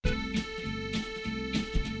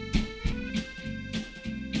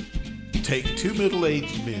Take two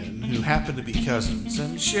middle-aged men who happen to be cousins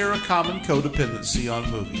and share a common codependency on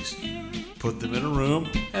movies. Put them in a room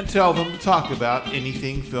and tell them to talk about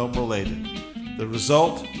anything film-related. The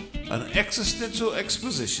result? An existential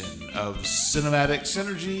exposition of cinematic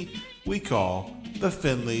synergy we call The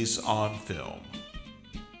Finleys on Film.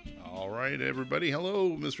 All right, everybody.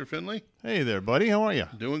 Hello, Mr. Finley. Hey there, buddy. How are you?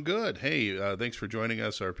 Doing good. Hey, thanks for joining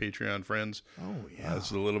us, our Patreon friends. Oh, yeah. This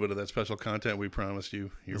is a little bit of that special content we promised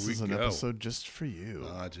you. Here This we is go. an episode just for you.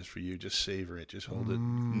 Just for you. Just savor it. Just hold it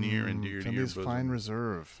near and dear to your Finley's bosom. Fine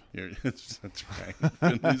Reserve. That's right.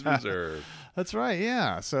 Finley's Reserve. That's right,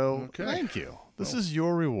 yeah. So, Okay. thank you. This is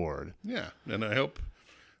your reward. Yeah, and I hope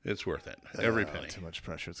it's worth it. Every penny. Too much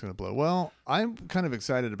pressure. It's going to blow. Well, I'm kind of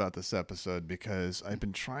excited about this episode because I've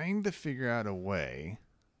been trying to figure out a way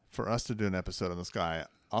for us to do an episode on this guy,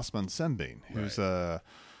 Ousmane Sembène, who's a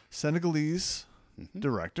Senegalese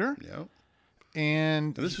director. Yeah.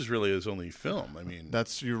 And And this is really his only film. I mean,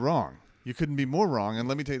 you're wrong. You couldn't be more wrong. And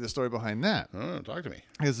let me tell you the story behind that. talk to me.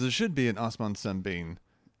 Because there should be an Ousmane Sembène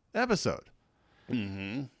episode.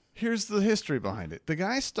 Mm-hmm. Here's the history behind it. The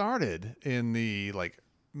guy started in the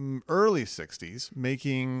early 60s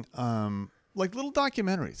making little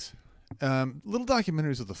documentaries. Little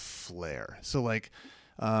documentaries with a flair. So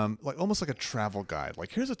almost like a travel guide.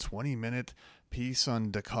 Like, here's a 20-minute piece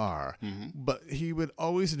on Dakar. But he would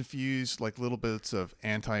always infuse little bits of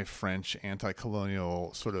anti-French,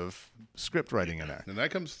 anti-colonial sort of script writing in there. And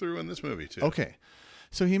that comes through in this movie, too. Okay.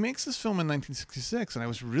 So he makes this film in 1966, and I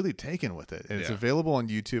was really taken with it. And it's Yeah. available on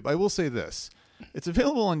YouTube. I will say this. It's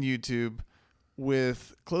available on YouTube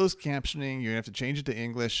with closed captioning. You're going to have to change it to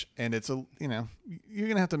English, and it's you're going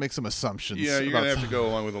to have to make some assumptions. Yeah, you're going to have about to go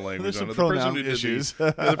along with the language. There's some on it. The person pronoun who did issues.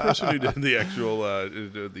 the person who did the actual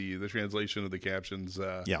the translation of the captions.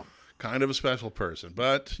 Yeah. Kind of a special person,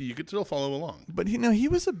 but you could still follow along. But he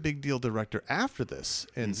was a big deal director after this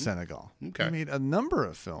in Senegal. Okay. He made a number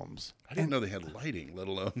of films. I didn't know they had lighting, let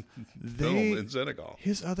alone They- film in Senegal.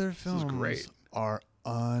 His other films great. are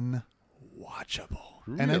unwatchable.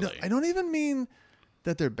 Really? And I don't even mean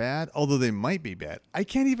that they're bad, although they might be bad. I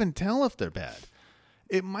can't even tell if they're bad.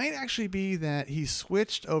 It might actually be that he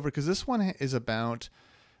switched over, because this one is about...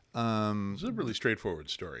 It's a really straightforward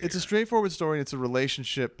story. It's a straightforward story. It's a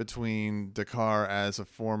relationship between Dakar as a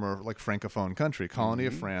former francophone country, colony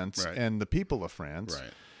of France, Right. and the people of France.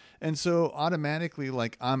 Right. And so automatically,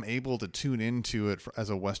 I'm able to tune into it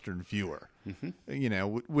as a Western viewer,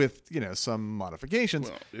 with some modifications.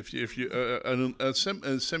 Well, if you a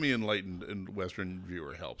semi-enlightened Western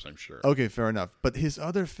viewer helps, I'm sure. Okay, fair enough. But his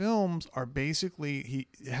other films are basically he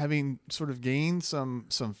having sort of gained some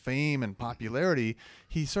fame and popularity.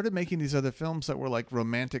 He started making these other films that were like a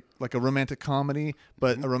romantic comedy,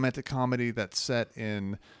 but a romantic comedy that's set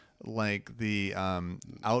in the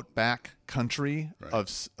outback country of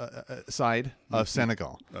side of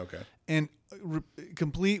Senegal. Okay. And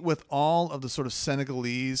complete with all of the sort of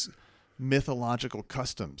Senegalese mythological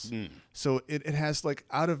customs. So it has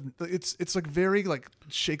it's very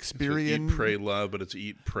Shakespearean. Eat, pray, love, but it's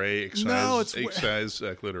eat, pray, excise, No, it's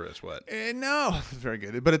clitoris. What? No, very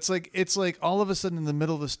good. But it's like all of a sudden in the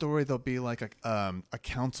middle of the story there'll be a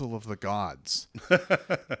council of the gods.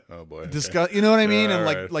 Oh boy. Discuss, you know what I mean? And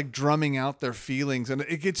All right. drumming out their feelings, and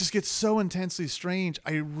it just gets so intensely strange.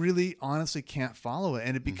 I really, honestly can't follow it,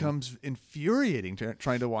 and it becomes infuriating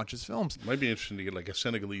trying to watch his films. Might be interesting to get a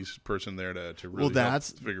Senegalese person there to really that's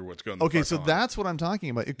help figure what's going on. Okay, so that's what I'm talking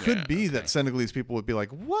about. It could Yeah, be okay. that Senegalese people would be like,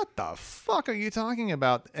 "What the fuck are you talking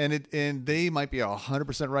about?" And they might be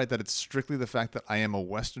 100% right that it's strictly the fact that I am a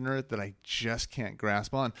Westerner that I just can't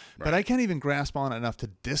grasp on. But I can't even grasp on enough to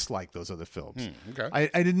dislike those other films. okay.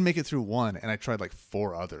 I didn't make it through one, and I tried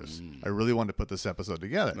 4 others. I really wanted to put this episode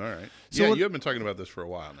together. All right. So Yeah, what- you have been talking about this for a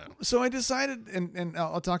while now. So I decided, and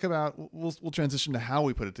I'll talk about. We'll transition to how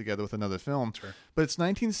we put it together with another film. Sure. But it's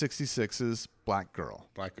 1966's Black Girl.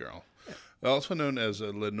 Black Girl. Also known as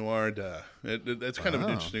Le Noir de. It's kind of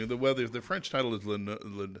interesting. The French title is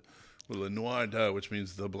Le Noir de, which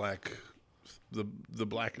means the black, the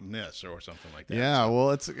blackness or something like that. Yeah, So-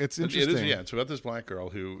 well, it's interesting. It is, yeah. It's about this black girl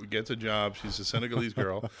who gets a job. She's a Senegalese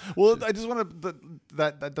girl. Well, I just want to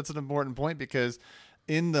that's an important point, because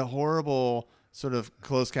in the horrible sort of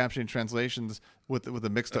closed captioning translations with the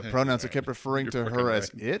mixed up pronouns, it kept referring You're to fucking her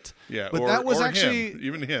as right. it. Yeah, but or, that was or actually him,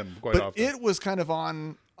 even him quite but often. it was kind of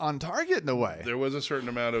on on target in a way. There was a certain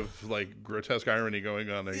amount of like grotesque irony going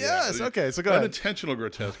on there. Yes. Yeah. Okay. So go ahead. Unintentional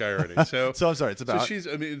grotesque irony. So, So I'm sorry. It's about. So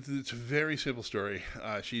it's a very simple story.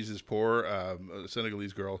 She's this poor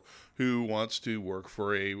Senegalese girl who wants to work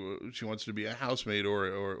for she wants to be a housemaid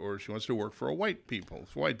or she wants to work for white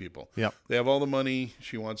people. Yep. They have all the money.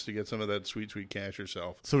 She wants to get some of that sweet cash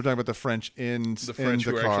herself. So we're talking about the French in Who are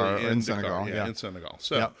Dakar, actually in Dakar, Senegal. in Senegal.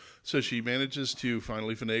 So, Yep. so she manages to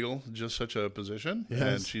finally finagle just such a position, Yes.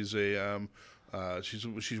 and she's a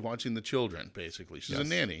she's watching the children basically. She's a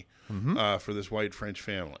nanny for this white French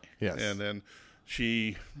family. Yes. And then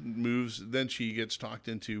she moves. Then she gets talked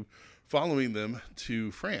into following them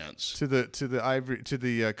to France. to the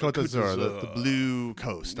Côte d'Azur, the blue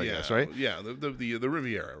coast, I guess, right? Yeah, the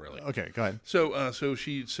Riviera, really. Okay, go ahead. So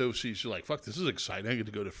she's like, fuck, this is exciting. I get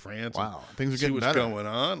to go to France. Wow, and things are see getting what's better. going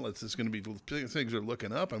on. It's going to be things are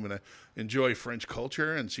looking up. I'm going to enjoy French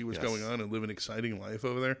culture and see what's Yes. going on and live an exciting life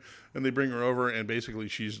over there. And they bring her over, and basically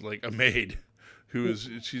she's like a maid.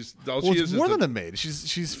 She's all Well, she it's is more the, than a maid.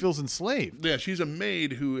 She feels enslaved. yeah, she's a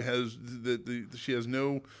maid who has she has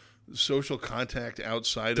no social contact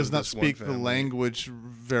outside Does of not this speak one the family. language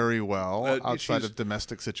very well outside she's- of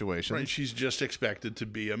domestic situations. Right, she's just expected to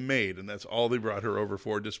be a maid, and that's all they brought her over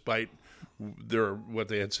for, despite what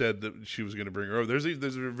they had said that she was going to bring her over. There's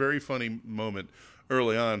a very funny moment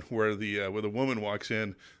early on where the woman walks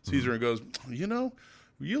in, sees her, and goes,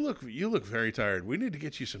 You look very tired. We need to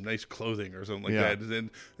get you some nice clothing or something like Yeah. that.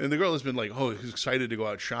 And the girl has been like, excited to go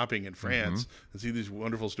out shopping in France and see these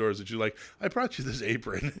wonderful stores. And she's like, I brought you this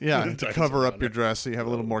apron. Yeah, And to ties cover it up on your her. dress so you have a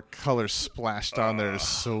little more color splashed on there,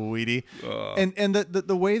 sweetie. And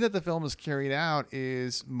the way that the film is carried out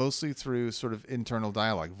is mostly through sort of internal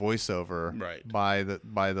dialogue, voiceover, Right. by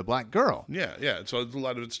the black girl. Yeah. So a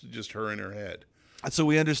lot of it's just her in her head. So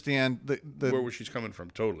we understand Where she's coming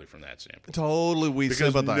from, totally from that sample. totally we Because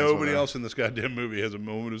sympathize with nobody her. else in this goddamn movie has a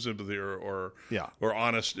moment of sympathy or Yeah.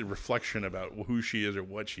 honest reflection about who she is or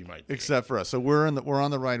what she might be. Except for us. So we're on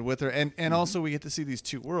the ride with her, and also we get to see these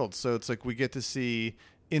two worlds. So it's like we get to see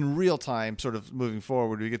in real time, sort of moving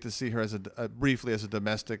forward, we get to see her as briefly as a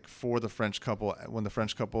domestic for the French couple. When the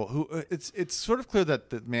French couple, who it's sort of clear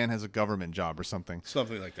that the man has a government job or something.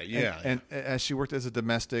 Something like that, yeah. And as she worked as a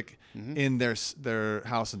domestic in their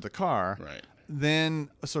house in Dakar, Right. then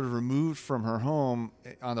sort of removed from her home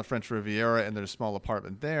on the French Riviera in their small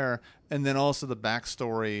apartment there, and then also the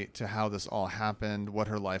backstory to how this all happened, what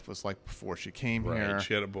her life was like before she came here. Right.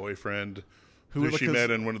 She had a boyfriend Who who she because-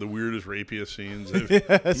 met in one of the weirdest, rapiest scenes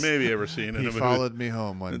I've maybe ever seen in a He movie. followed me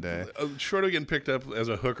home one day. Short of getting picked up as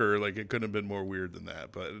a hooker, like it couldn't have been more weird than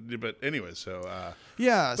that. But anyway, so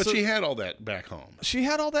Yeah, but so she had all that back home. she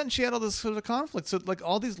had all that, and she had all this sort of conflict. So like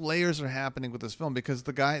all these layers are happening with this film because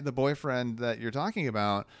the boyfriend that you're talking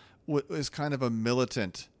about is kind of a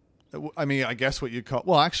militant. I mean, I guess what you'd call.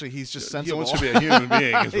 Well, actually, he's just He sensible. wants to be a human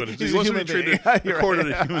being, is what it is. He's He a wants to be human treated being. You're according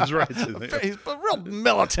right. to human rights. He's a real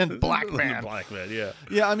militant black man. Black man, yeah.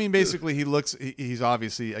 Yeah, I mean, basically, he's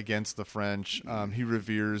obviously against the French. He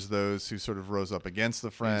reveres those who sort of rose up against the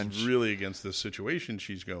French. He's really against this situation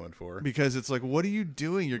she's going for. Because it's like, what are you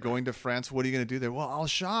doing? You're going to France. What are you going to do there? Well, I'll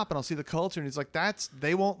shop and I'll see the culture. And he's like,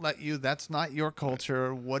 they won't let you. That's not your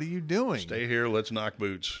culture. What are you doing? Stay here, let's knock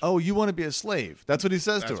boots. Oh, you want to be a slave? That's what he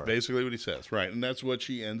says to That's her. basically what he says, right? And that's what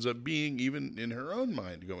she ends up being, even in her own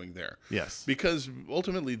mind, going there. Yes. Because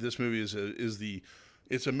ultimately, this movie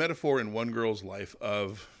it's a metaphor in one girl's life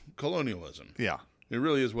of colonialism. Yeah. It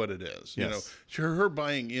really is what it is. Yes. You know, sure, her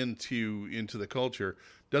buying into the culture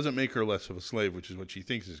doesn't make her less of a slave, which is what she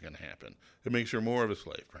thinks is going to happen. It makes her more of a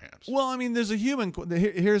slave, perhaps. Well, I mean, there's a human.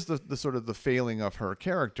 Here's the sort of the failing of her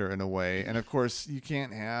character in a way, and of course, you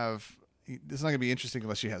can't have. It's not going to be interesting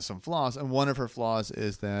unless she has some flaws, and one of her flaws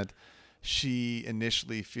is that she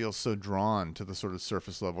initially feels so drawn to the sort of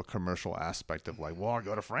surface level commercial aspect of like, well, I'll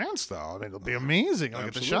go to France though. I mean, it'll be amazing. I'll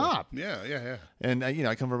get to Absolutely. shop. Yeah. And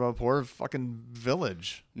I come from a poor fucking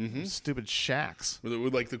village, stupid shacks.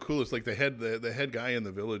 With like the coolest, like the head guy in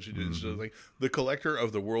the village is like the collector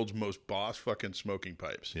of the world's most boss fucking smoking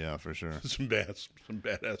pipes. Yeah, for sure. Some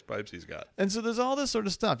badass pipes he's got. And so there's all this sort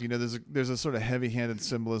of stuff. You know, there's a sort of heavy-handed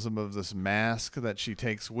symbolism of this mask that she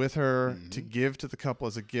takes with her to give to the couple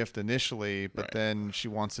as a gift initially, but Right. then she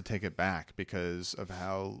wants to take it back because of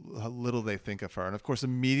how little they think of her. And of course,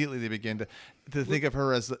 immediately they begin to think of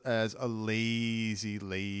her as a lazy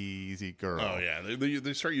girl. Oh yeah,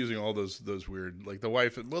 they start using all those weird, like the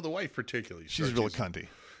wife. Well, the wife particularly. She's starts real using- cunty.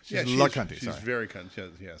 She's La Cunty. She's very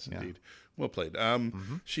cunty. Yes, Yeah. indeed. Well played.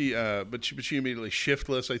 She immediately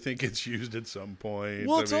shiftless. I think it's used at some point.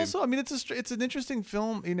 Well, it's it's an interesting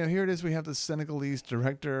film. Here it is. We have the Senegalese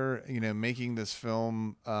director, making this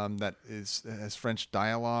film that has French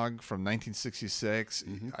dialogue from 1966.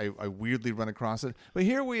 I weirdly run across it, but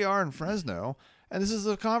here we are in Fresno. And this is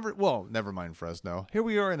a well, never mind Fresno. Here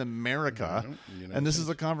we are in America, and this is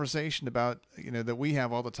a conversation about, that we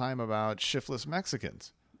have all the time about shiftless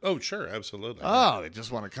Mexicans. Oh, sure, absolutely. Oh, they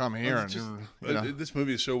just want to come here. This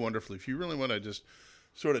movie is so wonderful. If you really want to just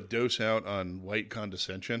sort of dose out on white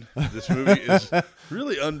condescension, this movie is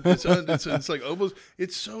really it's like almost,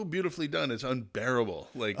 it's so beautifully done. It's unbearable.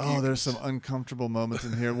 Like, there's some uncomfortable moments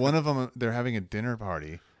in here. One of them, they're having a dinner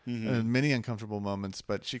party. Many uncomfortable moments,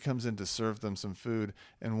 but she comes in to serve them some food,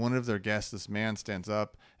 and one of their guests, this man, stands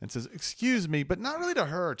up and says, "Excuse me," but not really to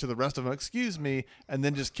her, to the rest of them, "Excuse me," and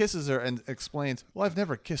then just kisses her and explains, "Well, I've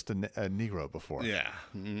never kissed a Negro before." Yeah.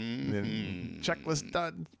 Checklist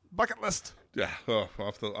done. Bucket list. Yeah,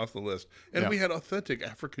 off the list. And we had authentic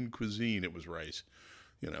African cuisine. It was rice.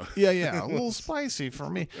 Yeah, a little spicy for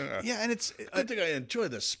me. Yeah, and it's. I think I enjoy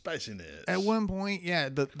the spiciness. At one point,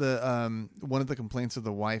 the one of the complaints of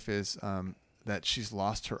the wife is that she's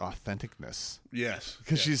lost her authenticness. Yes,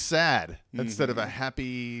 because she's sad instead of a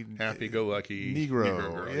happy-go-lucky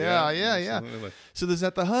Negro girl. Yeah. So there's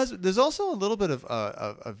the husband. There's also a little bit of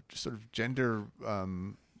sort of gender,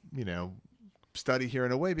 study here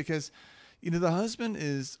in a way, because the husband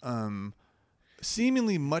is.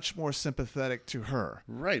 Seemingly much more sympathetic to her.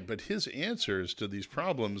 Right, but his answers to these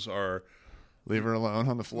problems are... Leave her alone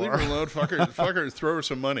on the floor. Leave her alone, fuck her, throw her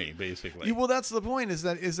some money, basically. Well, that's the point, is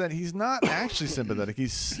that he's not actually sympathetic.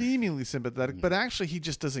 He's seemingly sympathetic, but actually he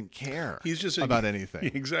just doesn't care about anything.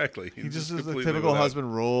 Exactly. He just is the typical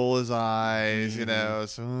husband, roll his eyes, so I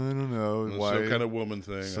don't know. Why, some kind of woman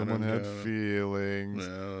thing. Someone had feelings.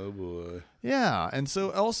 Oh, boy. Yeah, and so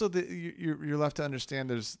also you're left to understand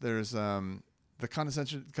there's the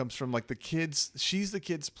condescension comes from like the kids. She's the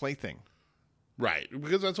kid's plaything, right?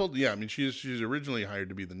 Because that's all. Yeah, I mean, she's originally hired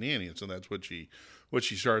to be the nanny, and so that's what she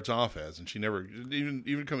starts off as. And she never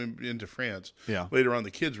even coming into France. Yeah. Later on, the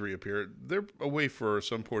kids reappear. They're away for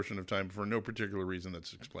some portion of time for no particular reason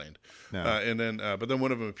that's explained. No. But then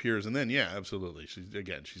one of them appears, and then absolutely,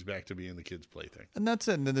 she's back to being the kid's plaything. And that's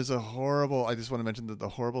it. And then there's a horrible. I just want to mention the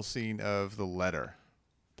horrible scene of the letter.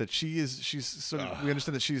 That she's sort of, we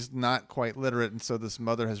understand that she's not quite literate, and so this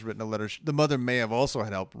mother has written a letter. The mother may have also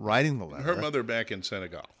had help writing the letter. Her mother back in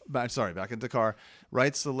Senegal. Back in Dakar,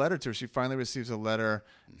 writes the letter to her. She finally receives a letter,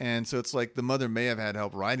 and so it's like the mother may have had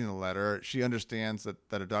help writing the letter. She understands that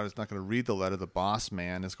her daughter's not going to read the letter. The boss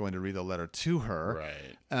man is going to read the letter to her.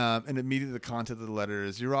 Right. And immediately the content of the letter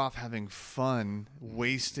is, "You're off having fun,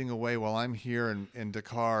 wasting away while I'm here in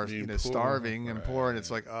Dakar, starving and poor." And it's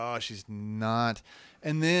like, oh, she's not.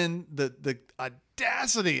 And then the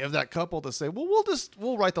audacity of that couple to say, "Well,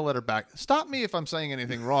 we'll write the letter back. Stop me if I'm saying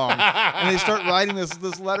anything wrong." And they start writing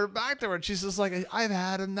this letter back to her, and she's just like, "I've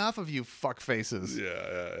had enough of you fuck faces."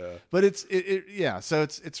 Yeah. But so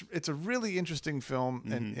it's a really interesting film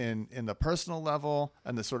in the personal level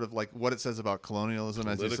and the sort of like what it says about colonialism,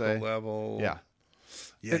 political, as you say. Level. Yeah.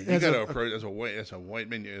 Yeah, you got to approach as a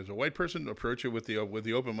white person. Approach it with the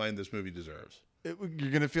open mind this movie deserves. You're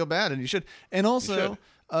going to feel bad, and you should. And also,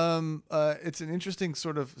 it's an interesting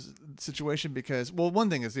sort of situation because, well, one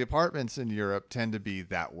thing is the apartments in Europe tend to be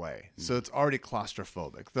that way, so it's already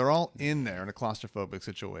claustrophobic. They're all in there in a claustrophobic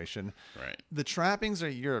situation. Right. The trappings are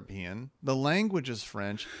European. The language is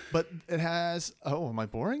French, but it has. Oh, am I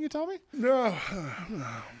boring? You tell me. No.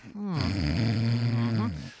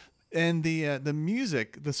 And the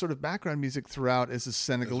music, the sort of background music throughout is a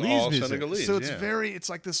Senegalese music. Senegalese, so it's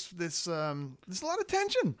like this there's a lot of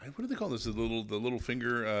tension. What do they call this? The little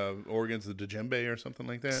finger organs, the djembe or something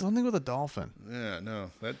like that. Something with a dolphin. Yeah,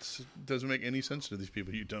 no, that doesn't make any sense to these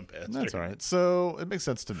people. You dumb bastard. That's all right. So it makes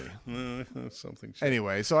sense to me. Something.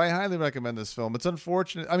 Anyway, so I highly recommend this film. It's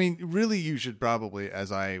unfortunate. I mean, really, you should probably,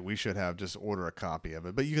 we should have, just order a copy of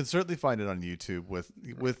it. But you can certainly find it on YouTube with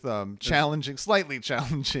slightly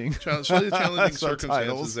challenging. Slightly challenging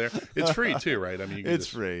circumstances there. It's free too, right? I mean, you can it's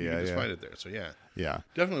free. You can just find it there. So yeah,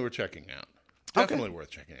 definitely worth checking out. Definitely worth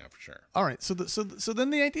checking out for sure. All right, so then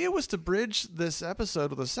the idea was to bridge this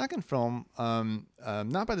episode with a second film,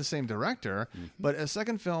 not by the same director, but a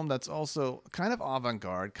second film that's also kind of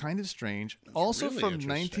avant-garde, kind of strange, also really from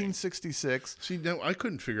 1966. See, no, I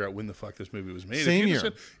couldn't figure out when the fuck this movie was made. Same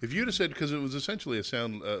year. If you'd have said, because it was essentially a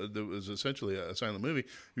silent movie,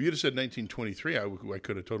 if you'd have said 1923, I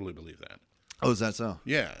could have totally believed that. Oh, is that so?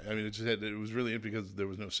 Yeah, I mean, it was really because there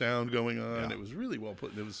was no sound going on. Yeah. It was really well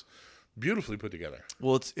put. It was beautifully put together.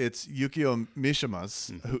 Well, it's Yukio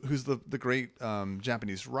Mishima's, who's the great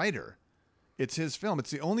Japanese writer. It's his film.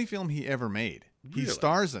 It's the only film he ever made. He Really?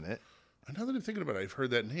 stars in it. Now that I'm thinking about it, I've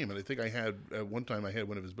heard that name, and I think I had at one time I had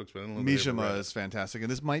one of his books, but I don't know. If I ever read Mishima it. is fantastic, and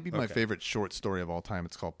this might be my favorite short story of all time.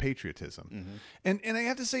 It's called Patriotism, and I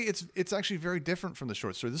have to say it's actually very different from the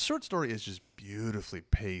short story. The short story is just beautifully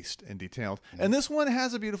paced and detailed, and this one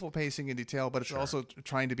has a beautiful pacing and detail, but it's also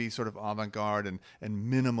trying to be sort of avant-garde and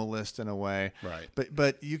minimalist in a way. Right.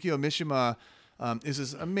 But Yukio Mishima. Is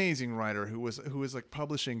this amazing writer who was like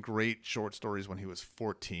publishing great short stories when he was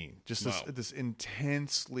 14. Just this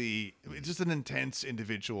intensely, just an intense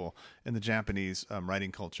individual in the Japanese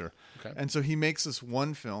writing culture. Okay. And so he makes this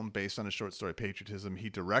one film based on a short story, Patriotism. He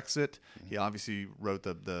directs it. He obviously wrote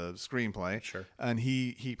the screenplay. Sure. And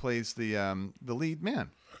he plays the lead man.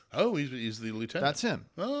 Oh, he's the lieutenant. That's him.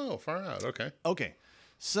 Oh, far out. Okay. Okay.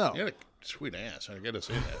 So He had a sweet ass. I got to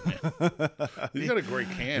say that, man. He's got a great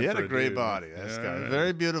can. he had for a great dude. body. This Yeah, guy, yeah.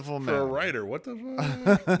 very beautiful man. For a writer, what the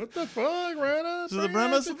fuck? What the fuck, writer? So the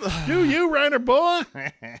premise of the- Do you, writer boy?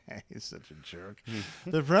 He's such a jerk.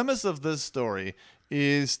 The premise of this story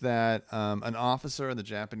is that an officer in the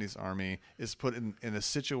Japanese army is put in a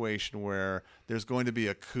situation where there's going to be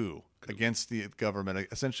a coup against the government,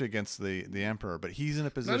 essentially against the emperor. But he's in a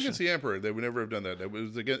position. Not against the emperor. They would never have done that. It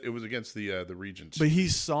was against the regents. But he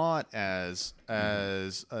saw it as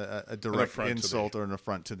a direct affront to insult or an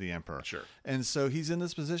affront to the emperor. Sure. And so he's in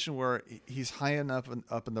this position where he's high enough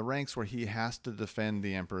up in the ranks where he has to defend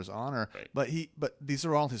the emperor's honor. Right. But these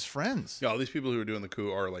are all his friends. Yeah, all these people who are doing the coup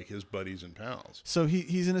are like his buddies and pals. So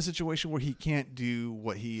he's in a situation where he can't do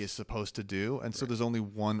what he is supposed to do, and so there's only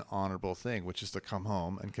one honorable thing, which is to come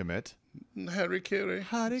home and commit. Harikiri.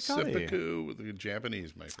 Harikiri. Seppuku with the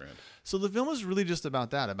Japanese, my friend. So the film is really just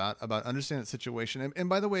about that, about understanding the situation. And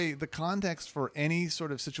by the way, the context for any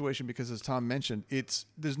sort of situation, because as Tom mentioned,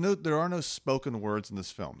 there are no spoken words in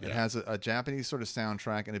this film. It Yeah. has a Japanese sort of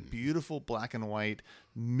soundtrack and a beautiful black and white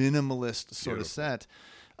minimalist sort of set.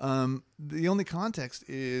 The only context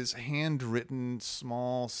is handwritten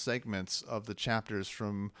small segments of the chapters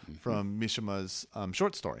from Mishima's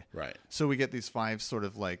short story. Right. So we get these 5 sort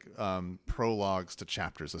of like prologues to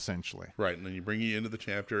chapters, essentially. Right, and then you bring you into the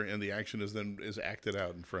chapter, and the action is acted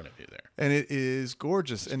out in front of you there. And it is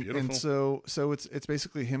gorgeous, and beautiful. so it's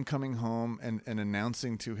basically him coming home and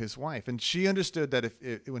announcing to his wife, and she understood that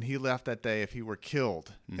if when he left that day, if he were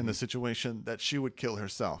killed in the situation, that she would kill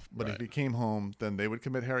herself. But if Right. he came home, then they would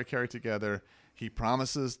commit harikari together. He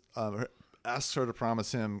promises, asks her to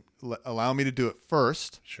promise him, allow me to do it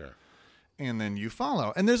first, Sure. and then you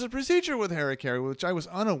follow. And there's a procedure with harikari, which I was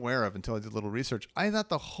unaware of until I did a little research. I thought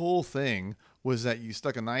the whole thing was that you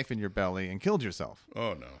stuck a knife in your belly and killed yourself.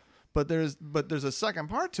 Oh, no. But there's a second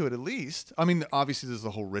part to it, at least. I mean, obviously there's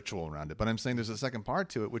a whole ritual around it, but I'm saying there's a second part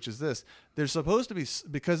to it, which is this: there's supposed to be,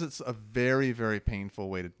 because it's a very, very painful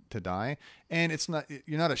way to die, and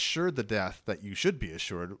you're not assured the death that you should be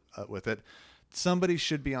assured with it. Somebody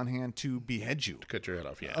should be on hand to behead you. Cut your head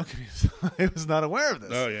off, yeah. Okay, so I was not aware of this.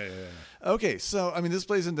 Oh, yeah. Okay, so I mean, this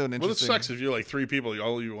plays into an Well, it interesting. sucks if you're like 3 people,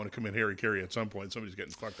 all of you want to commit harikiri at some point. Somebody's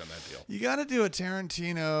getting fucked on that deal. You got to do a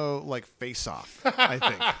Tarantino like face-off, I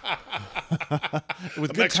think,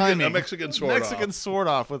 with good timing. A Mexican sword off. Mexican sword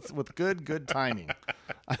off with good timing.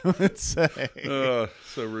 I would say.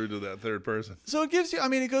 So rude to that third person. So it gives you. I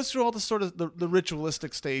mean, it goes through all the sort of the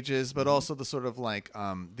ritualistic stages, but also the sort of like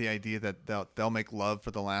the idea that they'll make love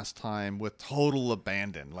for the last time with total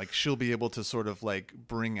abandon. Like she'll be able to sort of like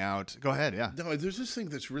bring out. Go ahead, yeah. No, there's this thing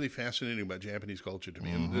that's really fascinating about Japanese culture to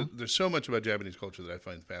me, and there's so much about Japanese culture that I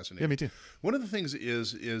find fascinating. Yeah, me too. One of the things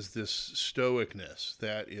is this stoicness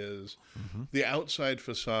that is the outside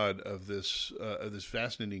facade of this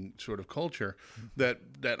fascinating sort of culture that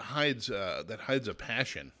hides a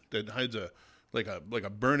passion, that hides a like a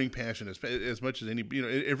burning passion as much as any,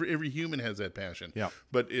 every human has that passion. Yeah.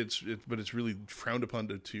 But it's really frowned upon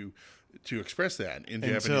to express that in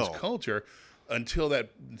Japanese culture. Until that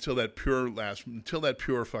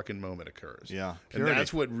pure fucking moment occurs. Yeah, and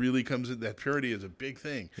that's what really comes in. That purity is a big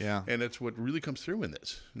thing. Yeah, and that's what really comes through in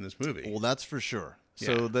this movie. Well, that's for sure.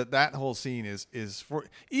 So that whole scene is for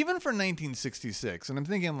even for 1966, and I'm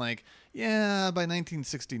thinking like, yeah, by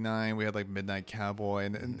 1969 we had like Midnight Cowboy,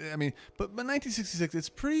 and I mean, but 1966 it's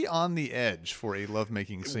pretty on the edge for a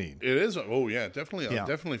lovemaking scene. It is. Oh yeah,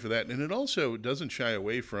 definitely for that, and it also doesn't shy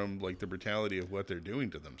away from like the brutality of what they're doing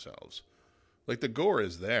to themselves. Like the gore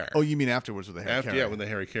is there. Oh, you mean afterwards with the Harry Carey? Yeah, when the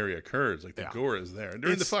Harry Carey occurs, like the gore is there.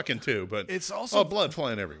 During the fucking too, but it's also blood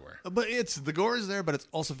flying everywhere. But the gore is there, but it's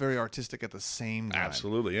also very artistic at the same time.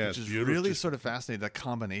 Absolutely, yeah. Which is really sort of fascinating, that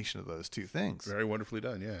combination of those two things. Very wonderfully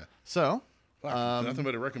done, yeah. So, nothing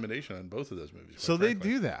but a recommendation on both of those movies. So they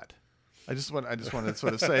do that. I just want to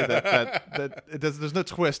sort of say that there's no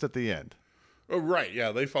twist at the end. Oh right,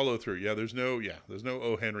 yeah, they follow through. Yeah, there's no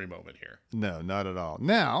O. Henry moment here. No, not at all.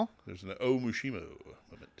 Now there's an O. Mushima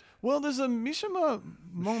moment. Well, there's a Mishima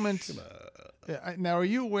moment. Now, are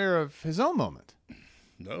you aware of his own moment?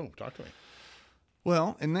 No, talk to me.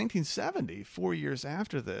 Well, in 1970, 4 years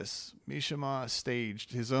after this, Mishima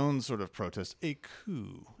staged his own sort of protest, a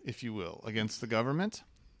coup, if you will, against the government.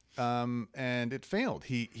 And it failed.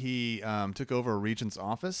 He took over a regent's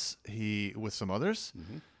office. With some others.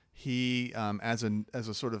 Mm-hmm. He, as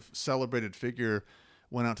a sort of celebrated figure,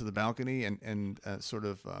 went out to the balcony and sort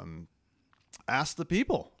of asked the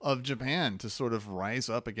people of Japan to sort of rise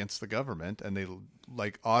up against the government, and they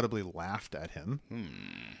like audibly laughed at him.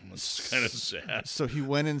 That's kind of sad. So he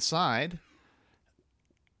went inside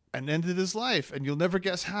and ended his life, and you'll never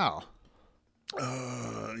guess how.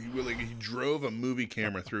 He drove a movie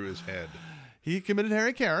camera through his head. He committed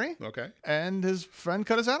Harry Carey. Okay. And his friend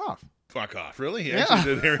cut his head off. Fuck off. Really? He actually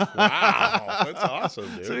did Harry. Wow. That's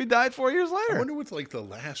awesome, dude. So he died 4 years later. I wonder what like the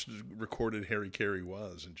last recorded Harry Carey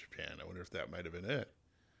was in Japan. I wonder if that might have been it.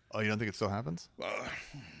 Oh, you don't think it still happens?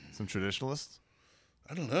 Some traditionalists?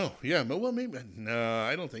 I don't know. Yeah, well, maybe. No,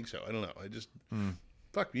 I don't think so. I don't know. I just...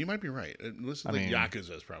 Fuck, you might be right. Listen,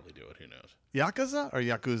 Yakuza's probably do it. Who knows? Yakuza or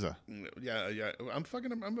Yakuza? Yeah. I'm from No,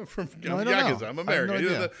 Yakuza. I'm American.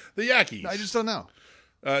 No the Yakis. I just don't know.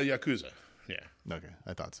 Yakuza. Yeah. Okay,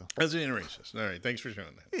 I thought so. As an racist. All right, thanks for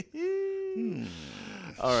showing that.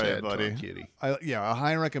 All right, Sad buddy. Tom Kitty. A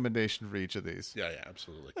high recommendation for each of these. Yeah,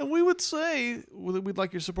 absolutely. And we would say we'd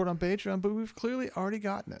like your support on Patreon, but we've clearly already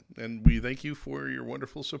gotten it. And we thank you for your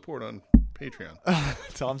wonderful support on Patreon.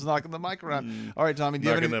 Tom's knocking the mic around. All right, Tommy, do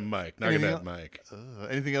you have Knocking that mic.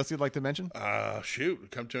 Anything else you'd like to mention? Shoot,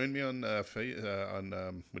 come join me on what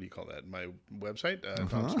do you call that? My website,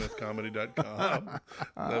 TomSmithComedy.com.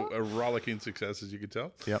 A rollicking success, as you can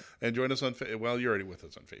tell. Yep. And join us on. Well, you're already with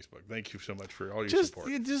us on Facebook. Thank you so much for all your support.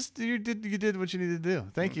 You did what you needed to do.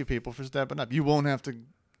 Thank you, people, for stepping up. You won't have to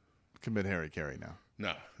commit Harry Carey now.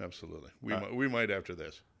 No, absolutely. We might after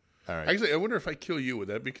this. All right. Actually, I wonder if I kill you, would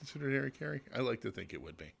that be considered Harry Carey? I like to think it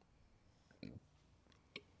would be.